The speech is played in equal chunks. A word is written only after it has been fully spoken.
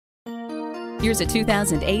Here's a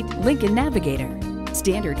 2008 Lincoln Navigator.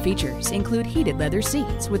 Standard features include heated leather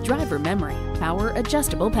seats with driver memory, power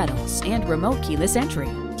adjustable pedals, and remote keyless entry.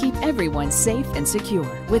 Keep everyone safe and secure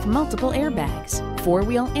with multiple airbags,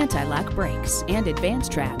 four-wheel anti-lock brakes, and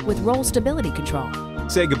advanced trap with roll stability control.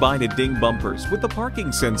 Say goodbye to ding bumpers with the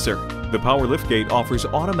parking sensor. The power liftgate offers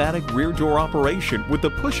automatic rear door operation with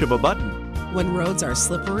the push of a button. When roads are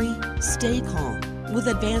slippery, stay calm with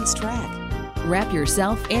advanced track. Wrap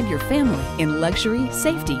yourself and your family in luxury,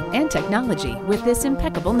 safety, and technology with this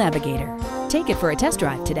impeccable Navigator. Take it for a test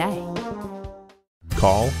drive today.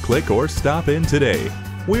 Call, click, or stop in today.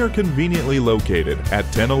 We are conveniently located at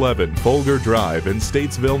 1011 Folger Drive in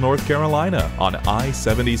Statesville, North Carolina on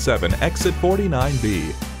I-77 exit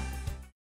 49B.